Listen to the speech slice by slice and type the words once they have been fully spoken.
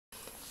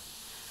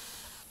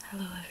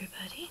Hello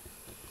everybody.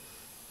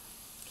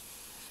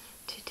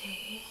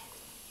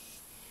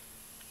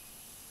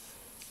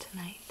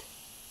 Tonight,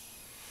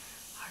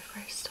 our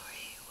first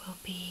story will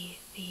be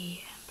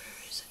The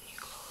Emperor's New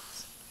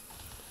Clothes.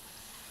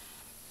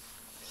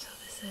 So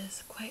this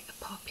is quite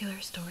a popular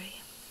story.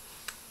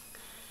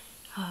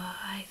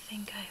 I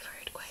think I've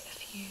heard quite a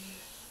few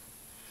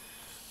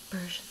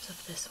versions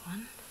of this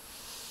one.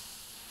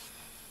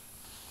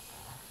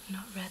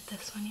 Not read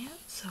this one yet,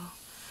 so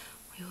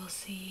we will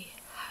see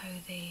how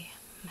they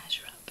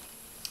measure up.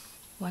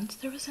 Once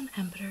there was an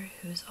emperor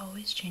who was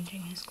always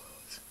changing his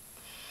clothes.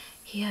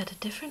 He had a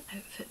different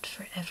outfit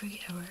for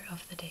every hour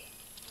of the day.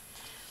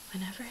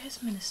 Whenever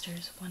his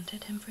ministers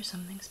wanted him for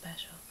something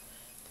special,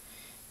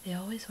 they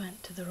always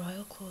went to the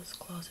royal clothes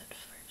closet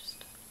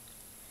first.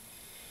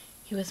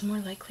 He was more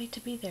likely to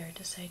be there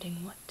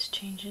deciding what to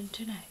change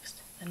into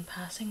next than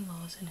passing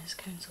laws in his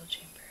council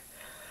chamber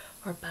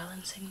or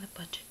balancing the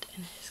budget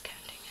in his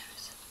counting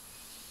house.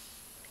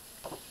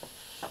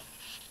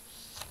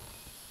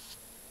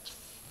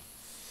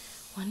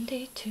 One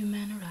day 2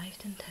 men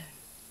arrived in town.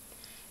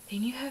 They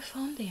knew how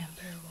fond the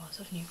emperor was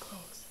of new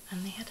clothes,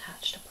 and they had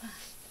hatched a plan,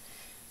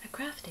 a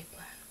crafty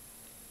plan.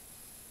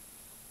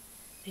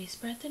 They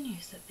spread the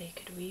news that they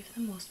could weave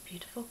the most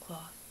beautiful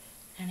cloth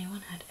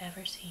anyone had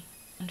ever seen,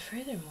 and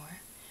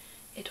furthermore,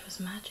 it was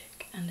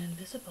magic and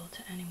invisible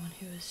to anyone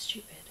who was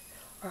stupid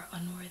or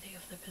unworthy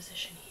of the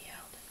position he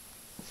held.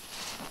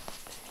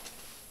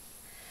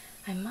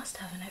 "I must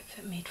have an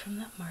outfit made from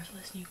that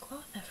marvellous new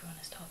cloth everyone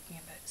is talking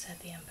about," said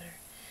the emperor,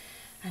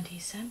 and he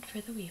sent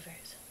for the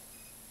weavers.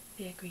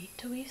 They agreed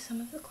to weave some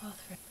of the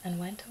cloth for him and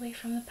went away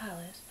from the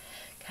palace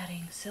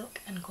carrying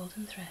silk and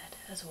golden thread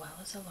as well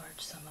as a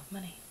large sum of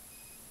money.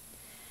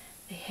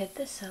 They hid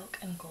the silk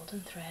and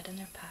golden thread in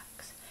their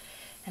packs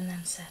and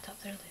then set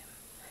up their loom.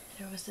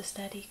 There was the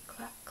steady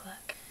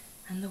clack-clack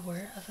and the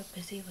whir of a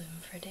busy loom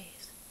for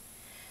days.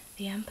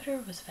 The emperor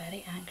was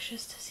very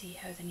anxious to see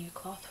how the new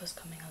cloth was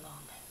coming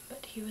along,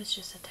 but he was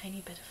just a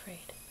tiny bit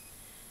afraid.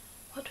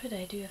 What would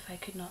I do if I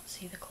could not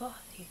see the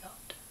cloth, he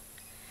thought.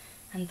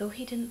 And though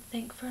he didn't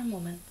think for a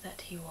moment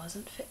that he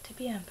wasn't fit to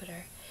be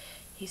emperor,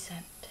 he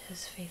sent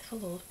his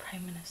faithful old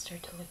prime minister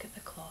to look at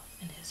the cloth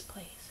in his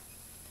place.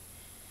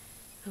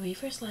 The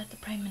weavers led the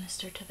prime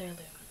minister to their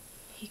loom.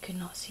 He could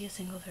not see a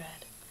single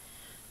thread.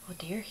 "Oh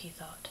dear," he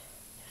thought,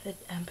 "if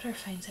the emperor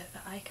finds out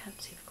that I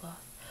can't see the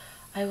cloth,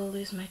 I will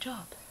lose my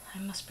job. I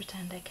must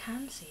pretend I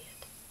can see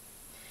it."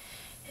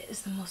 "It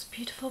is the most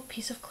beautiful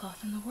piece of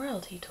cloth in the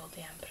world," he told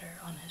the emperor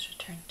on his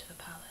return to the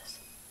palace.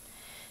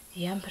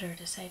 The emperor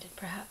decided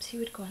perhaps he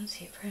would go and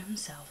see it for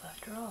himself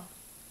after all.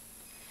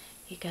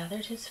 He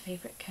gathered his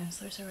favourite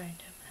councillors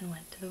around him and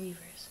went to the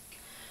weavers.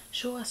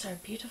 "Show us our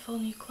beautiful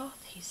new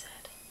cloth," he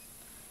said.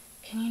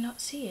 "Can you not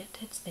see it?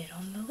 It's there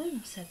on the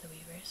loom," said the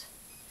weavers.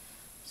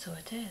 "So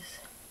it is,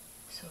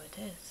 so it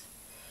is,"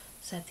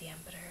 said the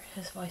emperor,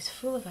 his voice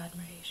full of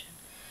admiration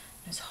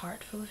and his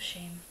heart full of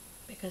shame,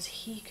 because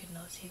he could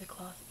not see the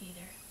cloth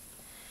either.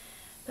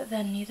 But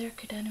then neither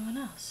could anyone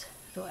else,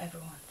 though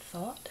everyone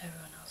thought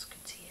everyone else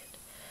could see it.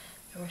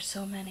 There were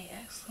so many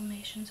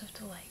exclamations of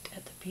delight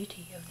at the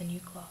beauty of the new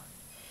cloth.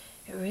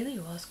 It really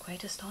was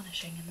quite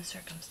astonishing in the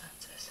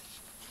circumstances.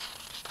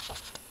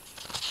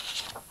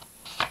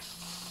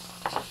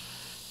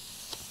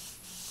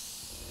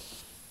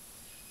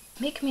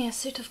 "Make me a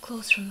suit of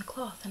clothes from the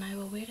cloth, and I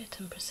will wear it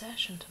in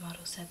procession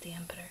tomorrow," said the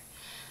emperor,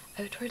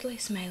 outwardly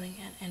smiling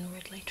and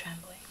inwardly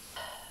trembling.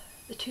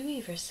 The 2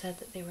 weavers said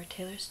that they were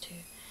tailors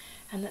too,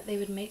 and that they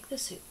would make the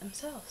suit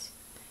themselves.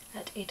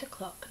 At 8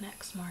 o'clock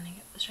next morning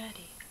it was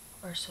ready,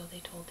 or so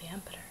they told the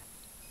emperor.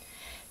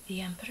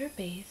 The emperor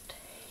bathed,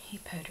 he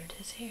powdered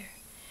his hair,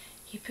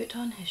 he put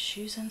on his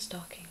shoes and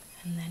stockings,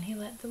 and then he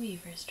let the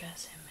weavers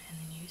dress him in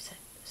the new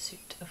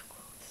suit of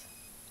clothes.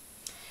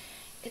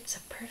 "It's a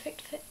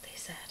perfect fit," they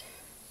said.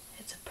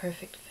 "It's a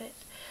perfect fit,"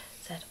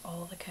 said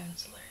all the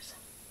councillors.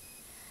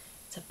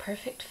 "It's a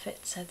perfect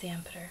fit," said the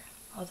emperor,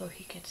 although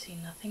he could see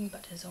nothing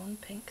but his own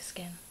pink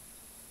skin.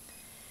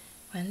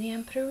 When the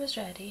emperor was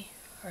ready,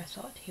 or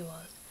thought he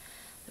was,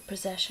 the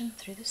procession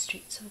through the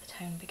streets of the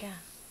town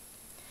began.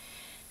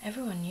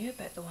 Everyone knew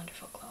about the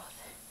wonderful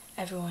cloth.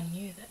 Everyone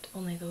knew that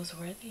only those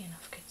worthy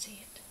enough could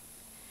see it,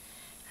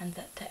 and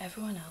that to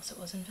everyone else it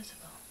was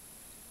invisible.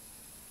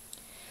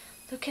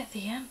 "Look at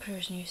the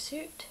emperor's new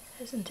suit.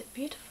 Isn't it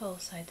beautiful?"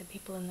 sighed the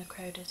people in the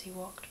crowd as he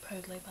walked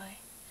proudly by.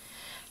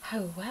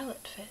 "How well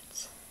it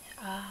fits.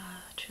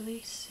 Ah,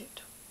 truly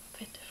suit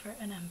fit for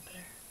an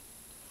emperor."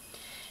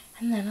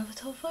 And then a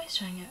little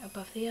voice rang out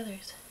above the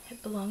others.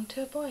 It belonged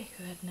to a boy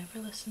who had never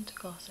listened to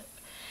gossip,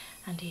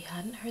 and he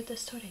hadn't heard the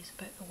stories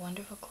about the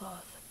wonderful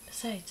cloth.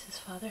 Besides, his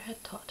father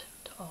had taught him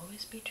to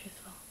always be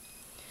truthful.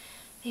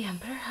 "The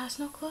emperor has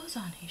no clothes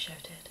on," he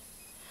shouted.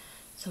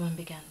 Someone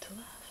began to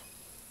laugh.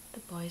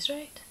 "The boy's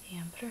right, the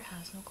emperor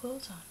has no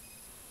clothes on."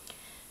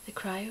 The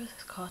cry was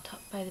caught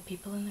up by the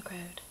people in the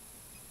crowd.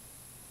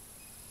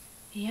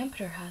 "The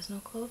emperor has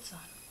no clothes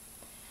on."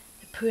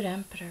 The poor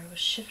emperor was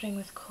shivering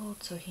with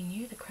cold, so he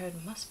knew the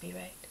crowd must be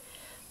right.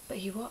 But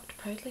he walked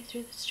proudly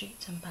through the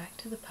streets and back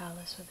to the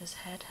palace with his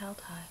head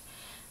held high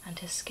and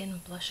his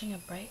skin blushing a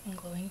bright and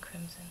glowing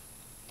crimson.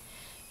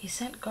 He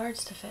sent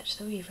guards to fetch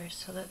the weavers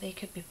so that they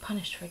could be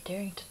punished for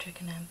daring to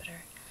trick an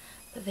emperor,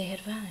 but they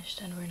had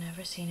vanished and were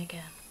never seen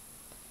again.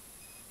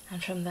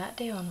 And from that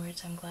day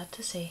onwards, I'm glad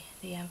to say,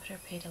 the emperor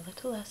paid a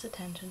little less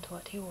attention to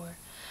what he wore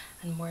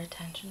and more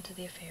attention to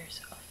the affairs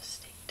of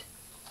state.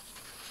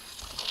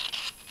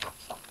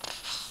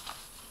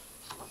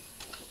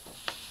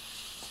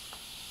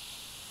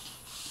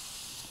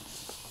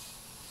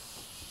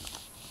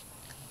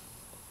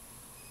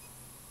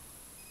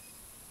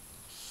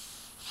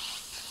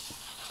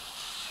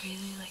 I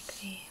really like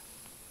the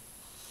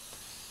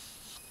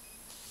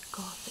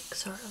gothic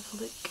sort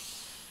of look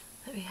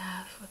that we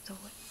have with the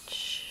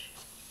witch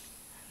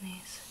and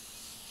these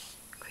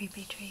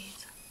creepy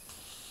trees.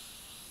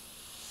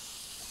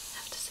 I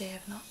have to say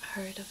I've not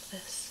heard of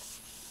this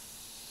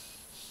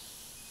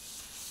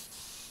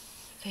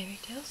fairy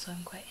tale, so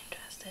I'm quite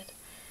interested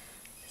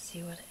to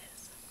see what it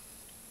is.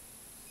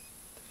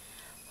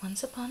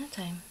 Once upon a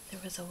time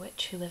there was a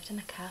witch who lived in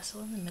a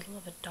castle in the middle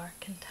of a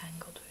dark and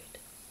tangled wood.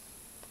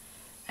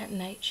 At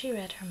night she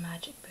read her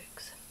magic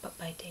books, but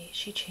by day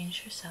she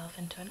changed herself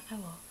into an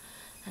owl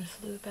and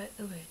flew about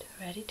the wood,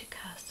 ready to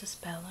cast a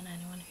spell on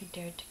anyone who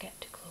dared to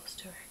get too close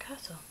to her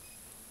castle.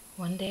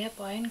 One day a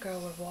boy and girl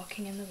were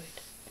walking in the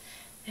wood.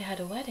 They had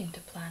a wedding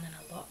to plan and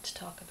a lot to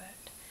talk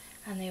about,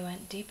 and they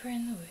went deeper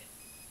into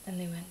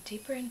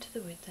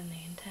the wood than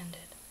they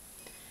intended.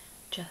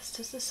 Just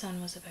as the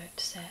sun was about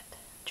to set,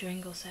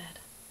 Joringel said,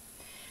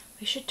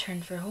 "We should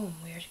turn for home,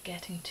 we are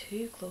getting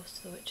too close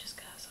to the witch's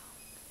castle."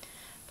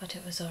 But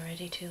it was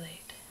already too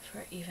late,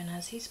 for even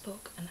as he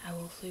spoke, an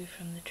owl flew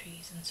from the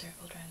trees and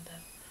circled round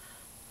them.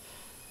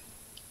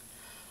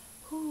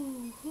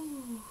 "Hoo,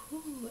 hoo,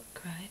 hoo," it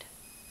cried.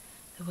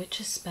 The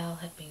witch's spell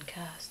had been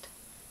cast.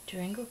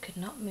 Joringel could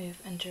not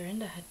move, and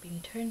Jorinda had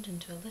been turned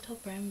into a little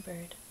brown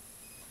bird.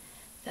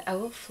 The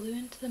owl flew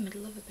into the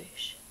middle of a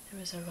bush. There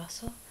was a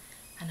rustle,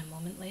 and a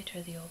moment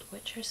later the old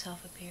witch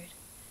herself appeared.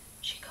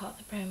 She caught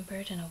the brown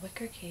bird in a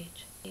wicker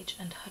cage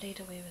and hurried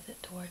away with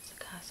it towards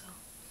the castle.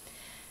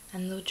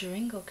 And though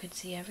Joringel could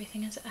see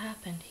everything as it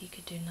happened, he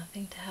could do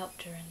nothing to help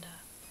Jorinda.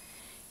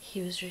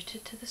 He was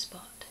rooted to the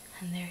spot,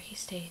 and there he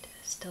stayed,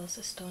 as still as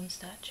a stone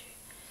statue,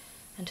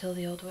 until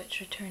the old witch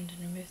returned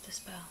and removed the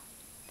spell.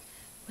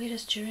 "Where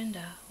is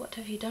Jorinda? What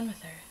have you done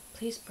with her?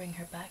 Please bring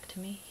her back to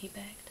me," he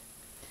begged.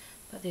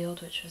 But the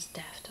old witch was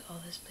deaf to all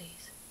his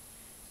pleas.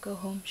 "Go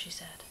home," she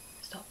said.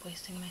 "Stop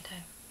wasting my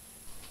time."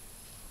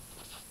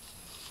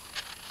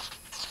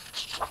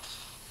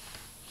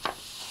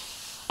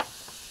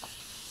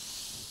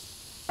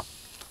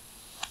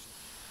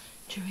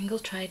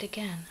 Joringel tried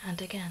again and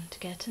again to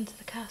get into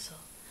the castle,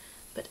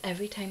 but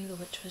every time the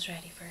witch was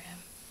ready for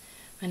him.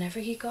 Whenever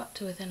he got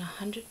to within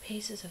 100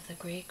 paces of the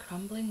grey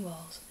crumbling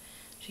walls,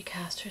 she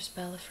cast her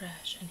spell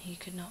afresh, and he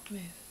could not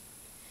move.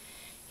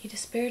 He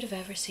despaired of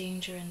ever seeing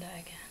Jorinda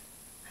again,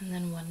 and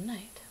then one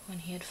night, when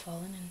he had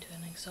fallen into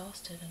an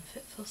exhausted and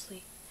fitful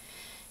sleep,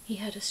 he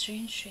had a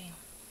strange dream.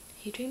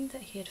 He dreamed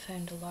that he had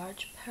found a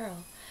large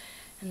pearl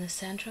in the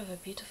centre of a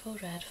beautiful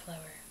red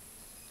flower.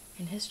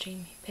 In his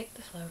dream he picked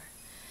the flower,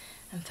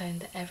 and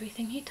found that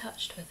everything he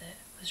touched with it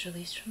was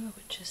released from the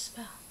witch's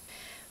spell.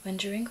 When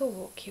Joringel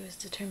woke, he was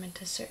determined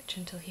to search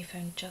until he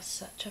found just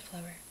such a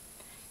flower.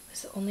 It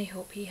was the only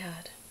hope he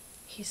had.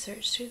 He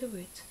searched through the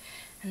woods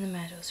and the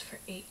meadows for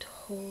 8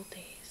 whole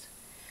days,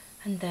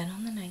 and then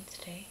on the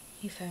 9th day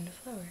he found a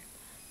flower,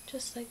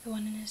 just like the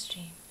one in his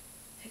dream,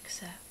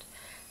 except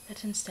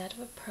that instead of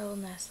a pearl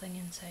nestling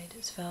inside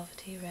its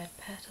velvety red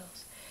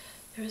petals,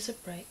 there was a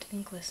bright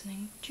and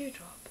glistening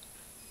dewdrop.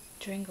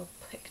 Joringel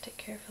picked it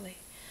carefully,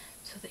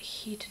 so that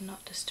he did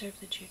not disturb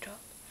the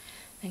dewdrop,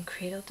 then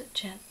cradled it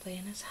gently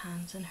in his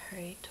hands and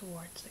hurried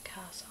towards the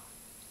castle.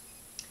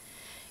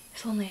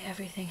 "If only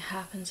everything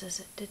happens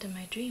as it did in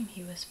my dream,"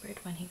 he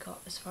whispered when he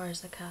got as far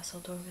as the castle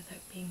door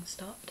without being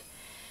stopped.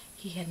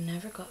 He had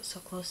never got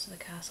so close to the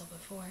castle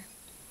before.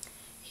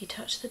 He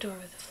touched the door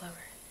with the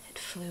flower. It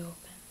flew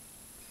open.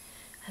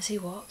 As he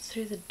walked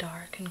through the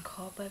dark and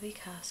cobwebby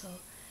castle,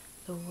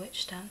 the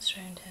witch danced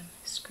round him,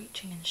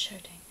 screeching and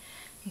shouting,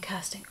 and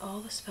casting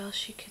all the spells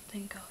she could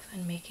think of,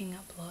 and making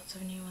up lots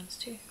of new ones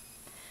too.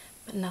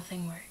 But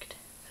nothing worked.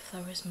 The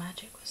flower's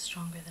magic was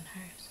stronger than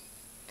hers.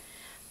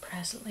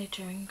 Presently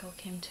Joringel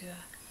came to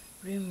a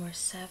room where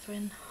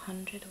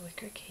 700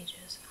 wicker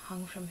cages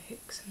hung from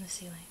hooks in the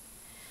ceiling.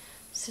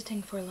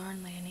 Sitting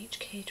forlornly in each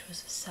cage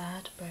was a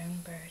sad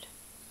brown bird.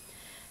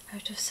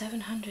 Out of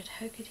 700,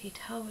 how could he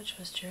tell which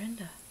was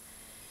Jorinda?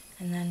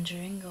 And then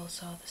Joringel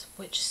saw this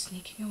witch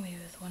sneaking away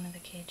with one of the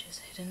cages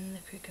hidden in the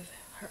crook of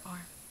her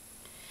arm.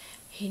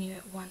 He knew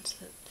at once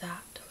that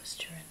that was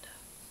Jorinda.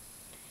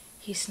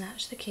 He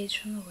snatched the cage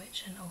from the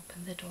witch and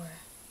opened the door.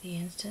 The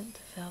instant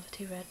the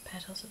velvety red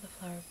petals of the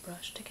flower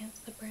brushed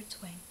against the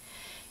bird's wing,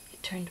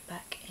 it turned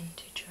back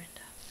into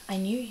Jorinda. "I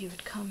knew you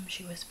would come,"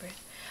 she whispered.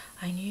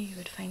 "I knew you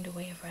would find a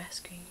way of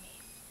rescuing me."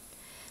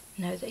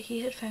 Now that he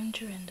had found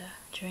Jorinda,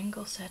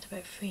 Joringel set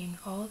about freeing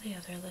all the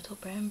other little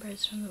brown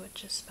birds from the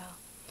witch's spell.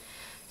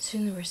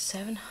 Soon there were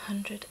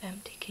 700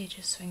 empty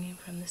cages swinging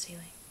from the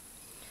ceiling.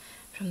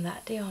 From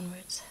that day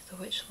onwards, the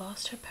witch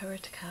lost her power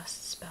to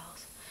cast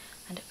spells,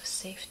 and it was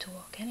safe to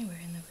walk anywhere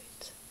in the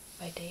woods,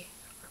 by day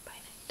or by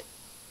night.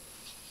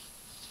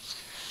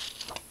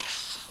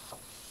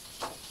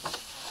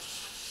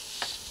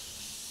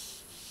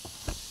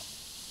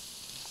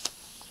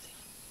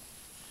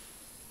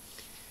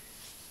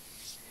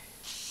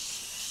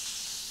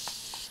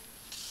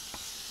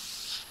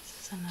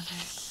 This is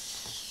another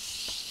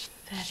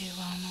very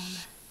well-known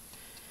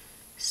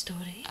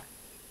story.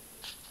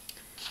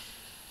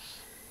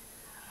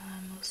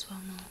 Most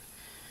well-known,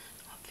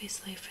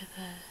 obviously, for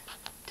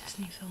the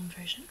Disney film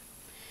version.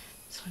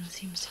 This one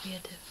seems to be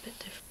a bit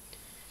different,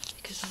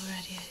 because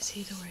already I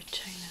see the word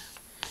China,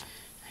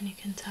 and you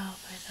can tell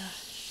by the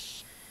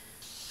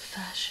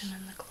fashion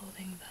and the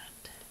clothing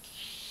that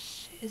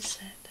it is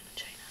set in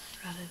China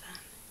rather than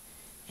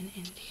in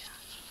India,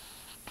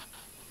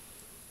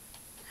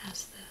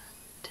 as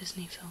the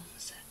Disney film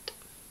is set.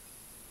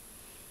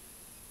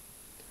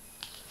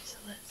 So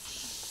let's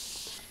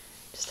see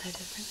just how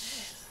different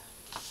it is.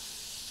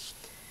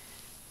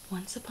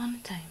 Once upon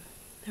a time,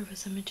 there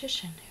was a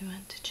magician who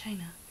went to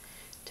China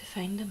to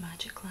find a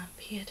magic lamp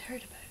he had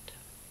heard about.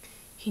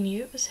 He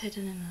knew it was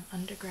hidden in an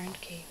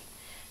underground cave,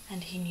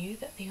 and he knew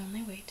that the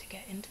only way to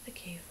get into the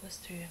cave was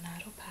through a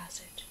narrow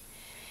passage.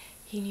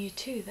 He knew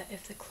too that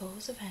if the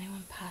clothes of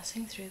anyone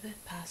passing through the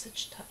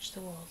passage touched the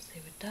walls, they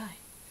would die.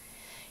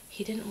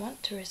 He didn't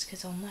want to risk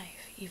his own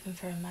life, even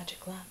for a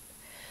magic lamp,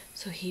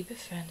 so he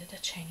befriended a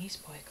Chinese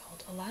boy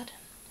called Aladdin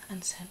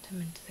and sent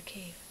him into the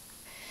cave.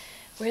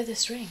 "Wear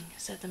this ring,"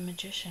 said the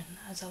magician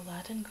as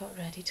Aladdin got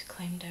ready to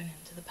climb down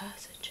into the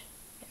passage.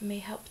 "It may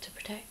help to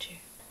protect you."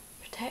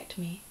 "Protect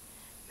me?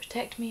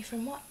 Protect me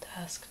from what?"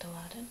 asked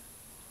Aladdin.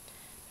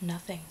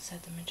 "Nothing,"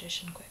 said the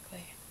magician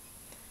quickly.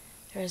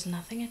 "There is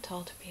nothing at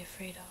all to be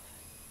afraid of.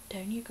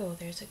 Down you go,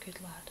 there's a good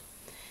lad,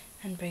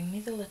 and bring me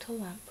the little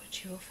lamp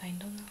which you will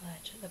find on the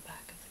ledge at the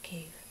back of the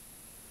cave."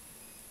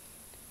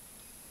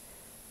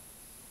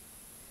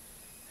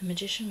 The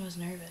magician was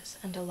nervous,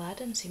 and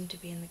Aladdin seemed to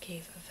be in the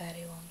cave a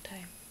very long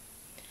time.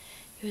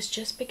 He was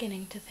just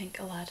beginning to think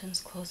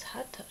Aladdin's clothes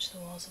had touched the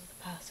walls of the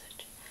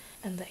passage,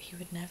 and that he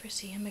would never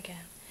see him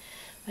again,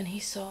 when he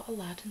saw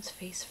Aladdin's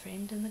face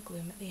framed in the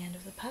gloom at the end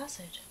of the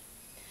passage.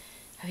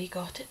 "Have you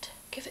got it?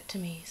 Give it to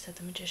me," said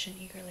the magician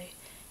eagerly.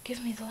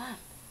 "Give me the lamp."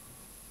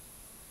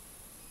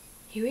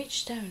 He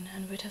reached down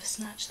and would have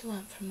snatched the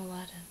lamp from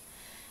Aladdin,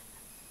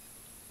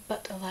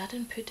 but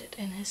Aladdin put it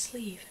in his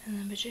sleeve, and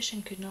the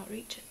magician could not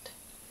reach it.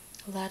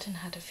 Aladdin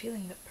had a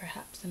feeling that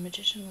perhaps the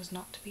magician was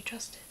not to be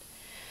trusted,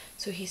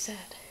 so he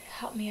said,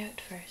 "Help me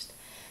out first,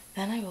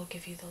 then I will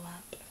give you the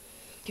lamp."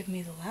 "Give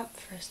me the lamp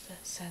first,"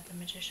 said the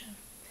magician.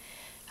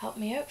 "Help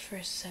me out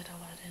first," said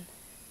Aladdin.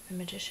 The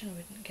magician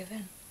wouldn't give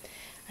in,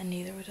 and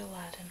neither would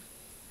Aladdin.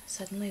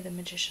 Suddenly the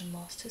magician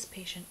lost his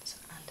patience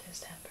and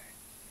his temper.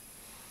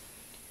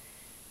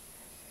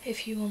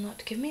 "If you will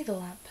not give me the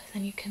lamp,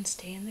 then you can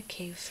stay in the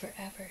cave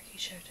forever," he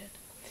shouted,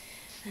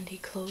 and he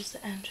closed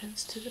the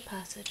entrance to the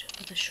passage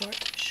with a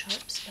short,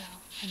 sharp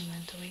spell and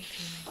went away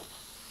fuming.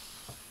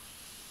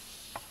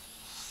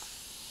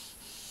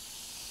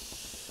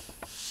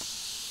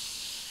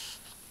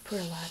 Poor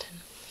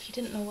Aladdin, he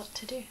didn't know what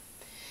to do.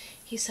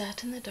 He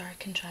sat in the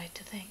dark and tried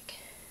to think.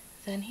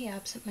 Then he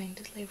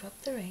absent-mindedly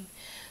rubbed the ring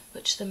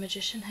which the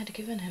magician had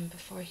given him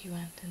before he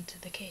went into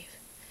the cave.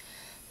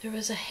 There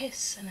was a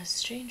hiss, and a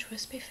strange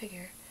wispy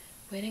figure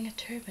wearing a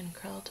turban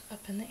crawled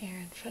up in the air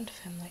in front of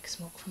him like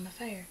smoke from a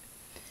fire.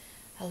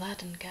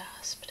 Aladdin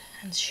gasped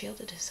and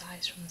shielded his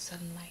eyes from the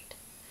sudden light.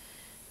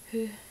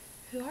 Who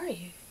are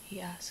you?" he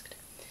asked.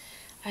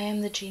 "I am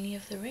the genie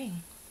of the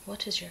ring.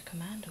 What is your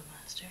command, O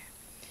master?"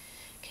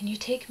 "Can you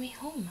take me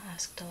home?"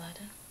 asked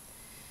Aladdin.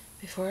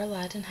 Before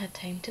Aladdin had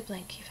time to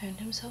blink, he found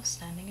himself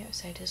standing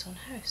outside his own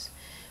house,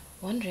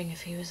 wondering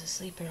if he was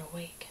asleep or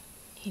awake.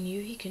 He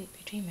knew he couldn't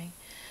be dreaming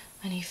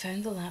when he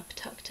found the lamp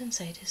tucked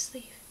inside his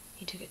sleeve.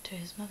 He took it to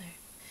his mother.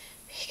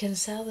 "We can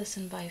sell this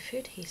and buy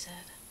food," he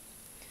said.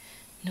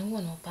 "No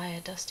one will buy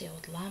a dusty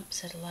old lamp,"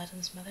 said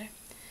Aladdin's mother.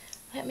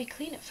 "Let me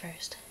clean it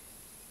first."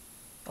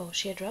 Oh,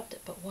 she had rubbed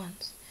it but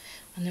once,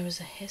 when there was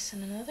a hiss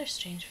and another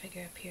strange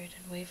figure appeared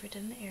and wavered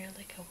in the air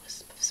like a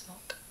wisp of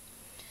smoke.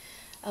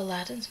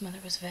 Aladdin's mother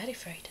was very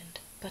frightened,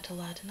 but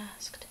Aladdin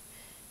asked,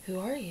 "Who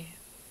are you?"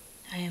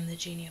 "I am the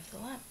genie of the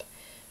lamp.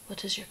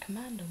 What is your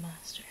command, O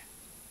master?"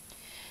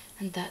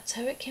 And that's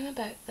how it came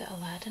about that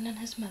Aladdin and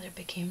his mother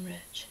became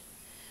rich.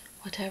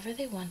 Whatever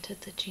they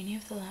wanted, the genie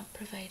of the lamp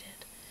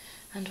provided,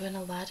 and when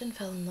Aladdin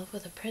fell in love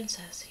with a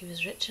princess, he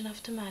was rich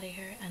enough to marry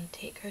her and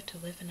take her to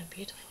live in a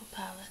beautiful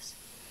palace.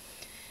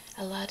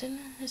 Aladdin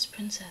and his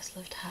princess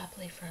lived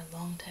happily for a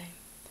long time.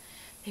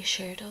 They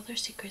shared all their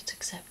secrets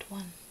except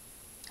one.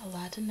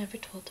 Aladdin never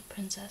told the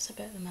princess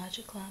about the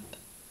magic lamp.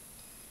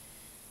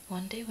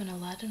 One day when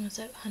Aladdin was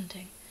out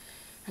hunting,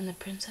 and the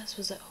princess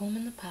was at home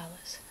in the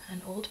palace,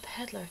 an old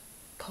peddler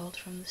called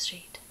from the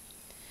street.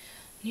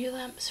 New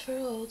lamps for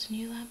old,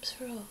 new lamps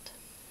for old.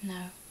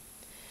 Now,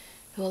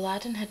 though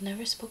Aladdin had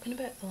never spoken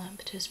about the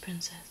lamp to his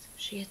princess,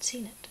 she had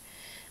seen it,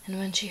 and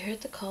when she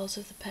heard the calls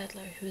of the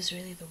peddler, who was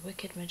really the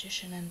wicked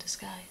magician in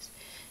disguise,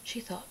 she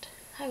thought,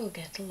 I will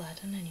get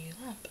Aladdin a new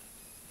lamp.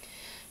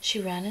 She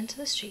ran into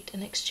the street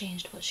and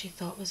exchanged what she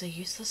thought was a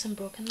useless and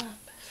broken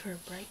lamp for a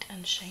bright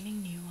and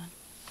shining new one.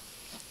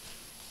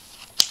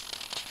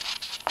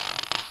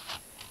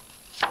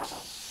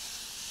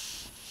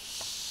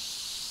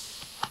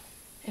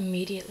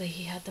 Immediately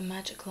he had the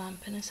magic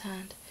lamp in his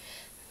hand.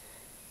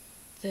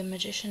 The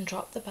magician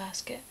dropped the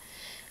basket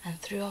and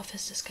threw off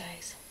his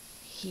disguise.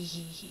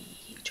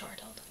 He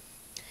chortled.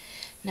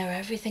 Now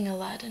everything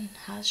Aladdin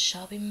has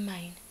shall be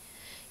mine.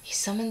 He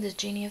summoned the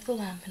genie of the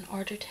lamp and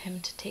ordered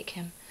him to take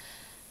him,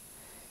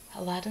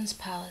 Aladdin's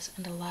palace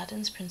and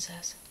Aladdin's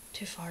princess,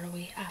 to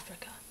faraway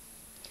Africa.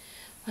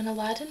 When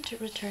Aladdin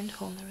returned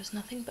home, there was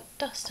nothing but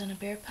dust and a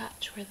bare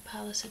patch where the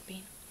palace had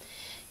been.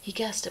 He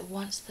guessed at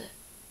once that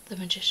the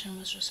magician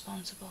was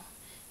responsible.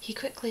 He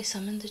quickly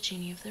summoned the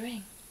genie of the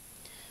ring.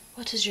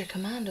 What is your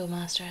command, O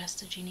master? Asked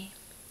the genie.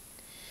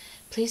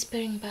 Please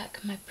bring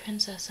back my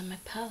princess and my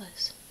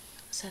palace,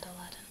 said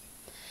Aladdin.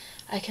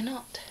 I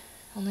cannot.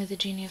 Only the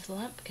genie of the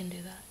lamp can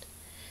do that.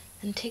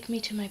 Then take me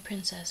to my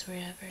princess,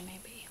 wherever it may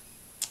be,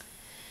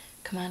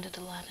 commanded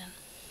Aladdin.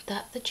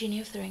 That the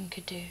genie of the ring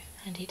could do,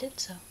 and he did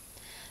so.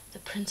 The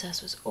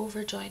princess was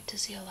overjoyed to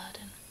see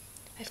Aladdin.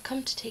 I've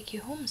come to take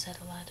you home, said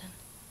Aladdin.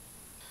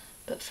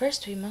 But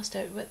first we must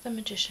outwit the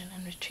magician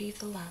and retrieve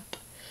the lamp.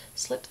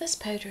 Slip this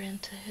powder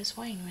into his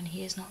wine when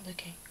he is not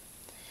looking.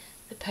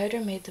 The powder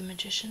made the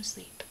magician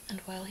sleep, and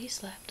while he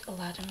slept,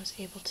 Aladdin was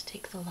able to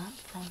take the lamp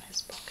from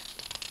his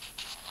pocket.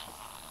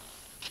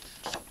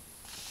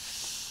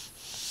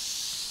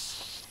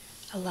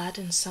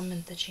 Aladdin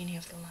summoned the genie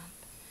of the lamp.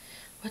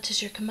 What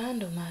is your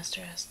command, O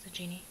master? Asked the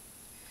genie.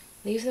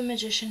 Leave the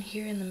magician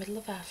here in the middle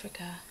of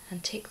Africa,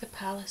 and take the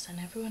palace and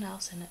everyone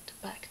else in it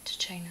back to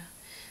China,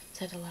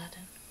 said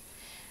Aladdin.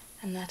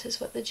 And that is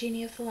what the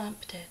genie of the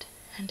lamp did,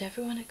 and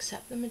everyone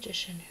except the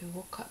magician, who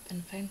woke up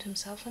and found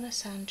himself on a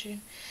sand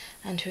dune,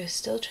 and who is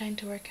still trying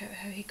to work out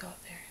how he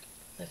got there,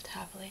 lived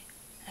happily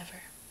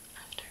ever